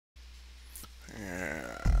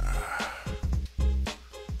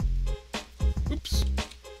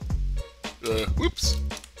Whoops.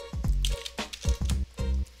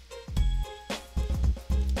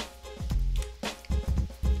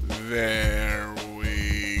 There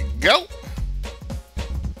we go.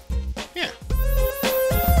 Yeah.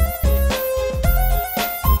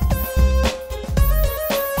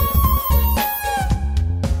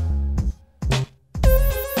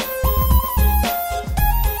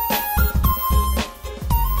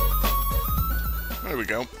 There we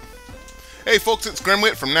go. Hey folks, it's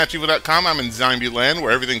Grimwit from NatEvil.com. I'm in Zombie Land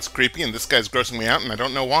where everything's creepy and this guy's grossing me out and I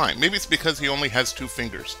don't know why. Maybe it's because he only has 2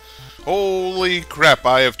 fingers. Holy crap,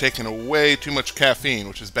 I have taken way too much caffeine,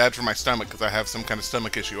 which is bad for my stomach because I have some kind of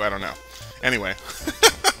stomach issue, I don't know. Anyway.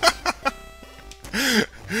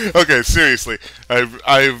 Okay, seriously,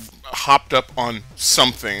 I've hopped up on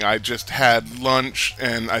something. I just had lunch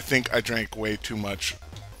and I think I drank way too much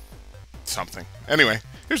something. Anyway,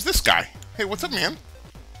 here's this guy. Hey, what's up, man?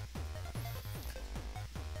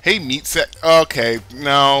 Hey, meat sack. Okay,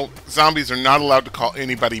 no, zombies are not allowed to call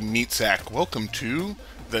anybody meat sack. Welcome to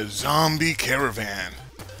the zombie caravan.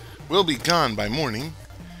 We'll be gone by morning,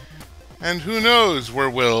 and who knows where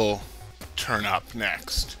we'll turn up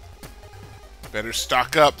next. Better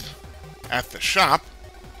stock up at the shop.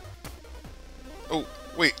 Oh,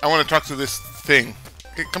 wait, I want to talk to this thing.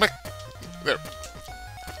 Okay, come back. There.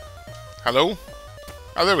 Hello?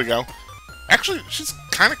 Oh, there we go. Actually, she's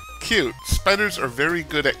kind of cute. Spiders are very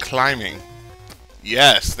good at climbing.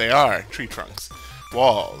 Yes, they are. Tree trunks,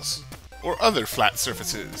 walls, or other flat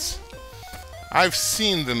surfaces. I've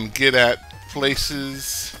seen them get at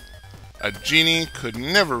places a genie could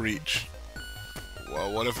never reach.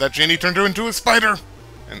 Well, what if that genie turned her into a spider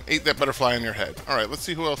and ate that butterfly on your head? Alright, let's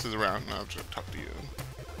see who else is around. I'll just talk to you.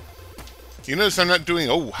 You notice I'm not doing...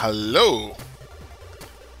 Oh, hello!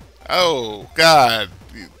 Oh, God.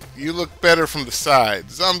 You look better from the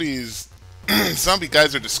side. Zombies... Zombie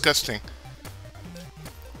guys are disgusting.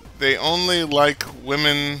 They only like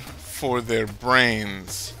women for their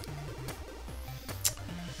brains.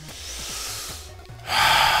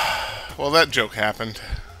 Well, that joke happened.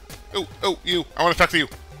 Oh, you. I want to talk to you.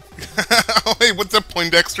 Oh, hey, what's up,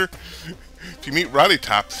 Poindexter? If you meet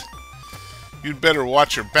RottyTops, you'd better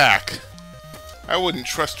watch her back. I wouldn't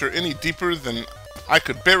trust her any deeper than I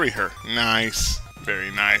could bury her. Nice.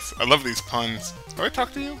 Very nice. I love these puns. Have I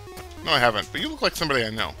talked to you? No, I haven't, but you look like somebody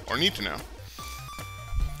I know, or need to know.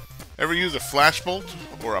 Ever use a flashbolt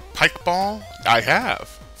or a pike ball? I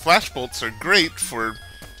have. Flashbolts are great for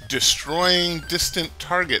destroying distant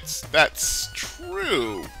targets. That's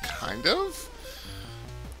true, kind of.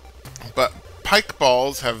 But pike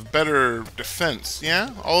balls have better defense.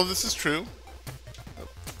 Yeah, all of this is true.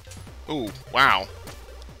 Oh, wow.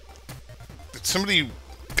 Did somebody...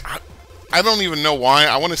 I don't even know why.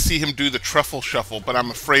 I want to see him do the truffle shuffle, but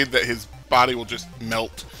I'm afraid that his body will just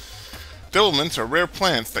melt. Devilments are rare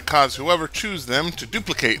plants that cause whoever chews them to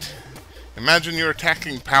duplicate. Imagine your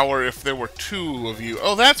attacking power if there were 2 of you.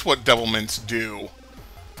 Oh, that's what devilments do.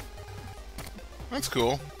 That's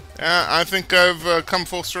cool. Yeah, I think I've come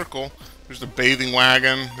full circle. There's the bathing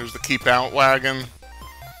wagon. There's the keep out wagon.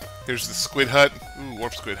 Here's the squid hut. Ooh,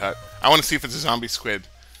 warp squid hut. I want to see if it's a zombie squid.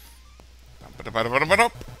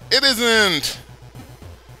 It isn't!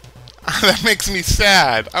 That makes me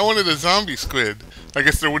sad. I wanted a zombie squid. I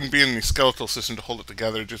guess there wouldn't be any skeletal system to hold it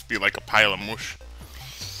together. It'd just be like a pile of mush.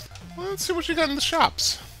 Well, let's see what you got in the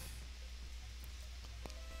shops.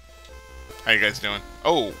 How you guys doing?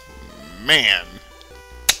 Oh, man.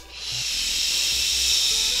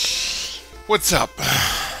 What's up?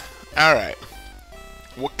 Alright.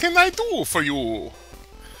 What can I do for you?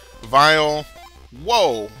 Vial.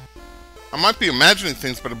 Whoa. I might be imagining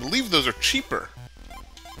things, but I believe those are cheaper.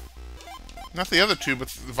 Not the other 2, but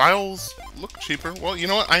the vials look cheaper. Well, you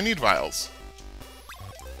know what? I need vials.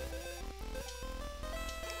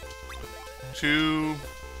 2,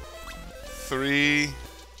 3,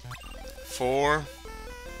 4,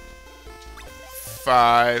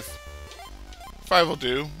 5. 5 will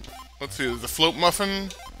do. Let's see, the float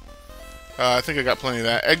muffin. I think I got plenty of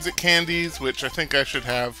that. Exit candies, which I think I should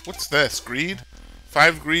have. What's this? Greed?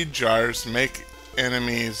 5 greed jars make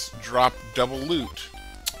enemies drop double loot.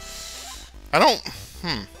 I don't...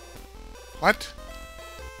 What?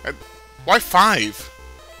 Why 5?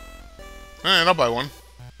 Alright, I'll buy one.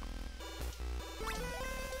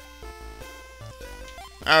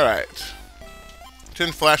 Alright.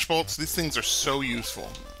 10 flashbolts. These things are so useful.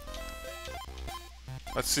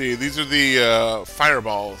 Let's see. These are the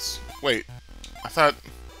fireballs. Wait. I thought...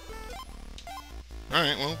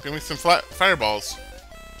 Alright, well, give me some fireballs.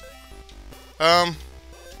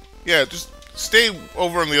 Yeah, just stay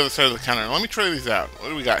over on the other side of the counter. Let me try these out. What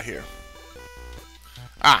do we got here?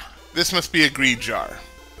 Ah, This must be a greed jar.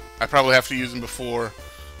 I probably have to use them before.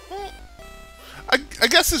 Well, I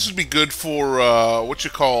guess this would be good for, what you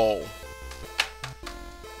call...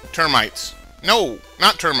 termites. No,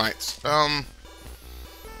 not termites.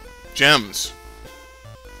 Gems.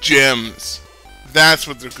 Gems. That's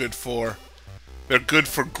what they're good for. They're good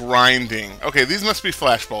for grinding. Okay, these must be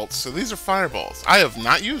flash bolts, so these are fireballs. I have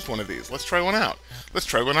not used one of these. Let's try one out. Let's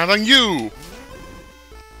try one out on you!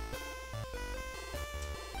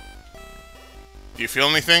 Do you feel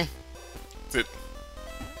anything? Does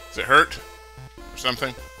it hurt? Or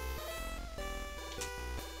something?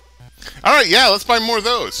 Alright, yeah, let's buy more of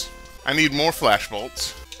those. I need more flash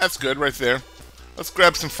bolts. That's good right there. Let's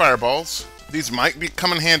grab some fireballs. These might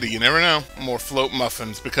come in handy, you never know. More float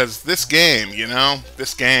muffins, because this game, you know?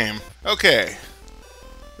 This game. Okay.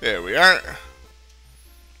 There we are.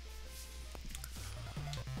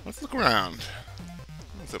 Let's look around.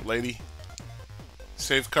 What's up, lady?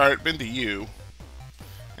 Save cart, been to you.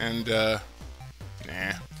 And, nah.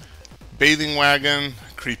 Bathing wagon.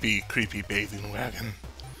 Creepy, creepy bathing wagon.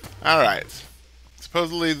 Alright.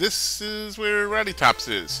 Supposedly this is where RottyTops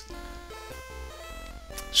is.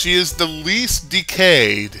 She is the least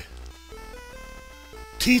decayed.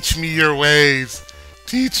 Teach me your ways.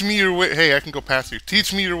 Teach me your way. Hey, I can go past you.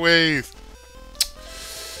 Teach me your ways.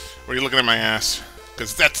 Or are you looking at my ass?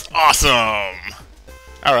 Because that's awesome.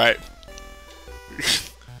 Alright.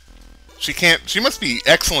 She must be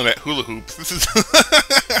excellent at hula hoops. This is...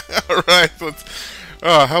 Alright, let's...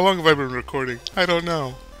 Oh, how long have I been recording? I don't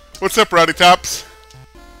know. What's up, RottyTops?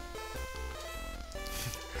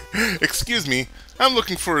 Excuse me, I'm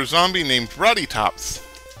looking for a zombie named RottyTops.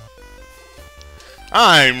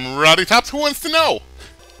 I'm RottyTops, who wants to know?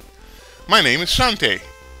 My name is Shantae.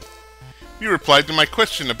 You replied to my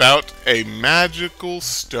question about a magical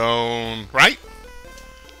stone, right?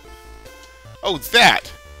 Oh, it's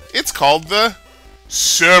that. It's called the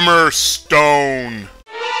Simmer Stone.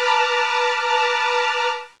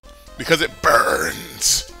 Because it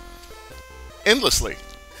burns endlessly.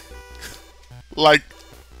 Like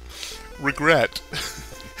regret.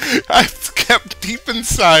 I've kept deep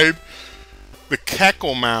inside the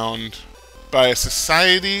cackle mound by a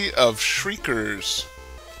society of shriekers.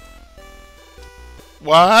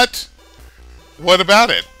 What? What about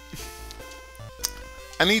it?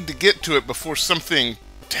 I need to get to it before something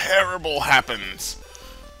terrible happens.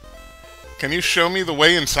 Can you show me the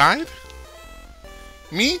way inside?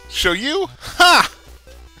 Me? Show you? Ha!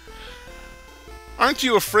 Aren't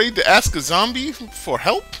you afraid to ask a zombie for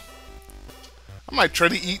help? I might try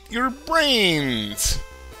to eat your brains.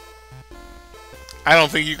 I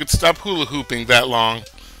don't think you could stop hula hooping that long.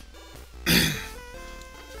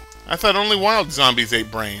 I thought only wild zombies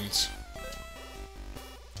ate brains.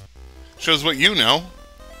 Shows what you know.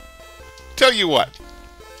 Tell you what.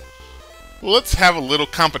 Let's have a little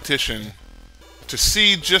competition to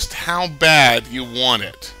see just how bad you want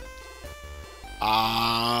it.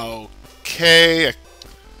 Okay.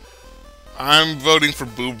 I'm voting for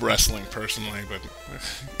boob wrestling personally, but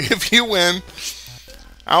if you win,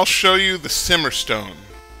 I'll show you the Simmer Stone.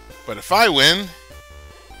 But if I win,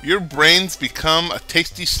 your brains become a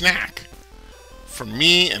tasty snack for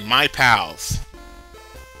me and my pals.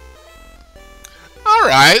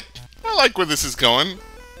 Alright, I like where this is going.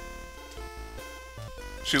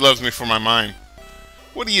 She loves me for my mind.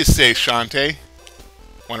 What do you say, Shantae?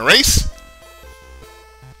 Want a race?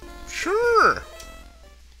 Sure.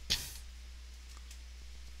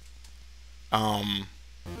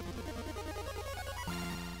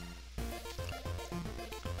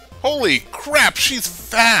 Holy crap, she's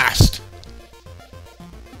fast!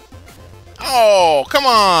 Oh, come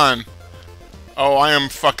on! Oh, I am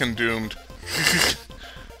fucking doomed.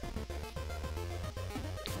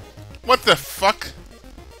 What the fuck?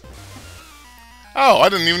 Oh, I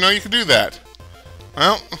didn't even know you could do that.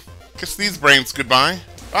 Well, kiss these brains goodbye.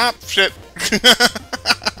 Ah, shit.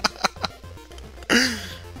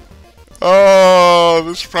 Oh,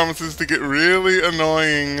 this promises to get really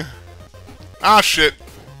annoying. Ah, shit.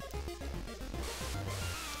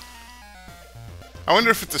 I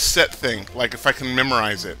wonder if it's a set thing, like if I can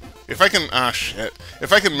memorize it. If I can, ah, shit.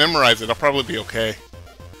 If I can memorize it, I'll probably be okay.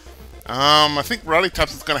 I think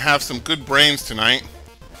RottyTops is gonna have some good brains tonight.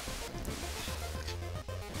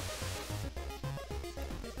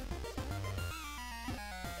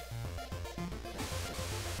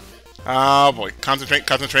 Oh boy, concentrate,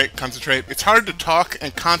 concentrate, concentrate. It's hard to talk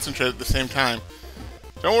and concentrate at the same time.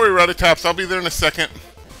 Don't worry, RottyTops, I'll be there in a second.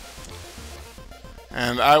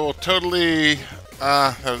 And I will totally...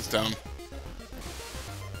 that was dumb.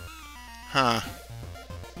 Huh.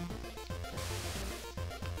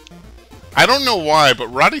 I don't know why, but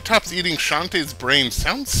RottyTops eating Shantae's brain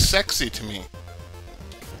sounds sexy to me.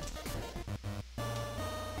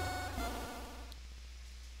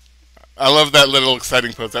 I love that little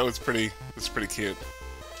exciting pose. That was pretty cute.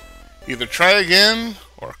 Either try again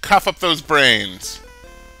or cough up those brains.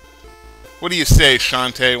 What do you say,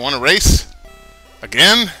 Shantae? Want to race?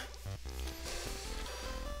 Again?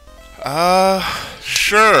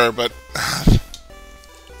 Sure, but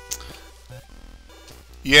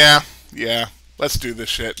yeah, let's do this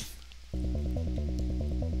shit.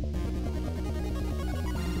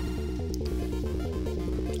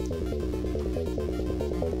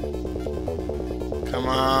 Come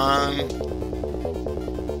on.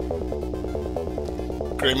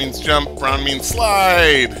 Gray means jump, brown means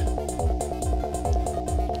slide.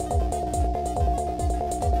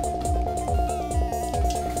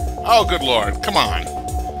 Oh, good lord. Come on.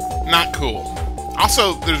 Not cool.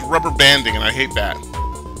 Also, there's rubber banding, and I hate that.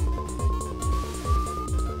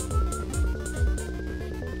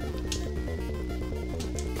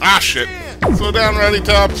 Ah, shit. Slow down,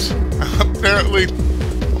 RottyTops. Apparently,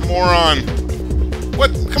 a moron.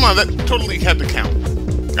 What? Come on, that totally had to count.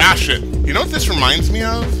 Ah, shit. You know what this reminds me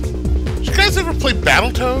of? Did you guys ever play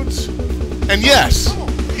Battletoads? And yes,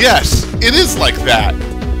 it is like that.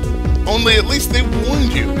 Only at least they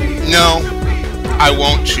warned you. No, I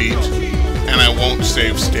won't cheat, and I won't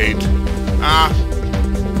save state. Ah,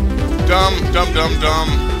 dumb.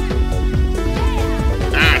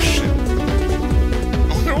 Ah, shit.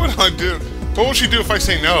 I wonder what I'll do. What will she do if I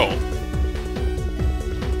say no?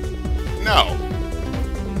 No.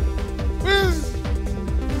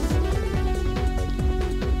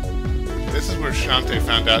 This is where Shantae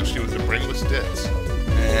found out she was a brainless ditz.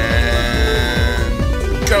 And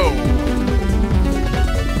go!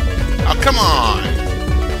 Oh, come on!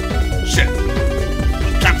 Shit.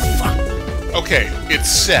 God, fuck. Okay, it's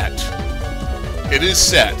set. It is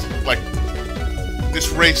set. Like, this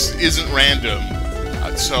race isn't random.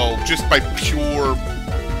 So, just by pure...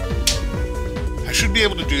 I should be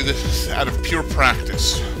able to do this out of pure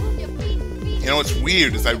practice. You know what's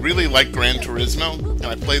weird is I really like Gran Turismo, and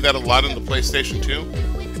I play that a lot on the PlayStation 2.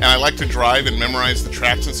 And I like to drive and memorize the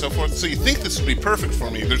tracks and so forth. So you think this would be perfect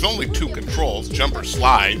for me. There's only two controls, jump or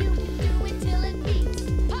slide.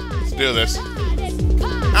 Let's do this.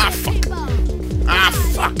 Ah, fuck. Ah,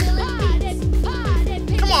 fuck.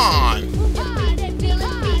 Come on.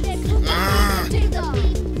 Ah,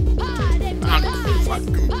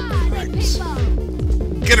 fucking Christ.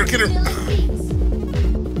 Get her.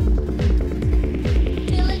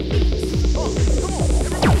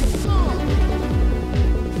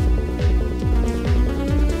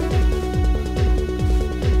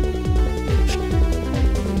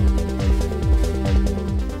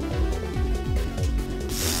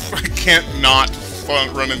 Can't not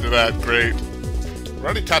run into that. Great.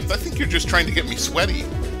 RottyTops, I think you're just trying to get me sweaty.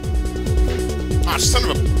 Ah, son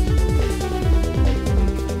of a...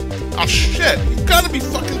 Oh, shit. You've got to be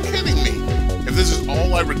fucking kidding me. If this is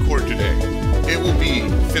all I record today, it will be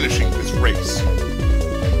finishing this race.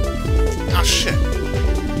 Ah, shit.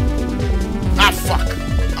 Ah, fuck.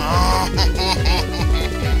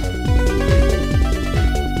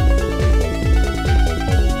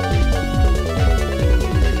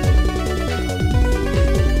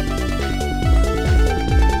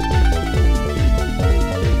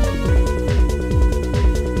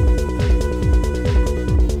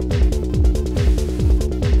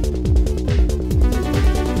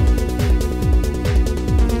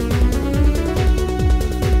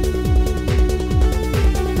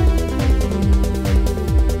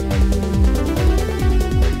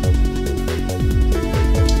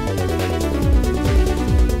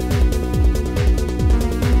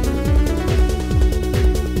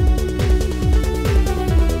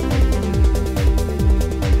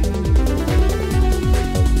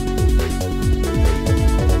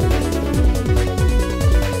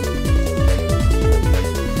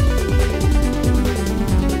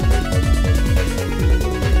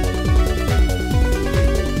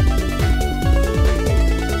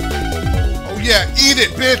 Yeah, eat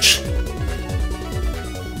it, bitch!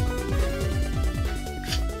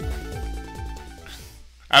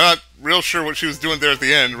 I'm not real sure what she was doing there at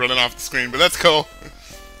the end, running off the screen, but that's cool.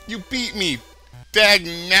 You beat me, dag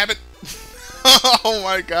nabbit. Oh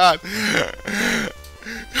my god.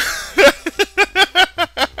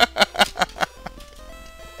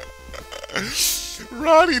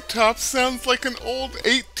 RottyTops sounds like an old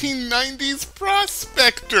 1890s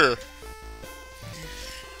prospector.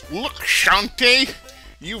 Look, Shantae,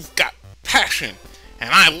 you've got passion, and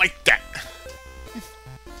I like that.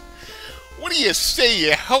 What do you say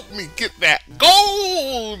you help me get that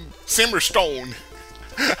gold simmer stone.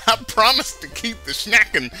 I promise to keep the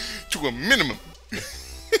snacking to a minimum.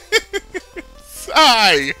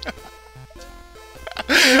 Sigh.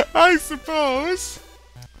 I suppose.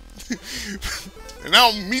 And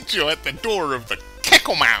I'll meet you at the door of the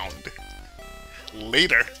Keckle Mound.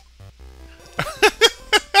 Later.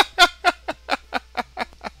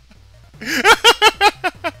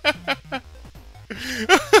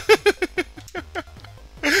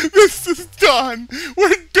 This is done.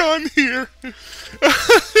 We're done here.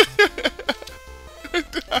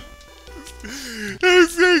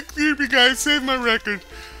 Excuse me, guys. Save my record.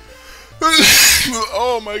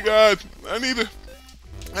 Oh my God! I need a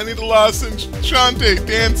lozenge. Shantae,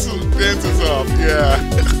 dance us off.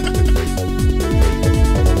 Yeah.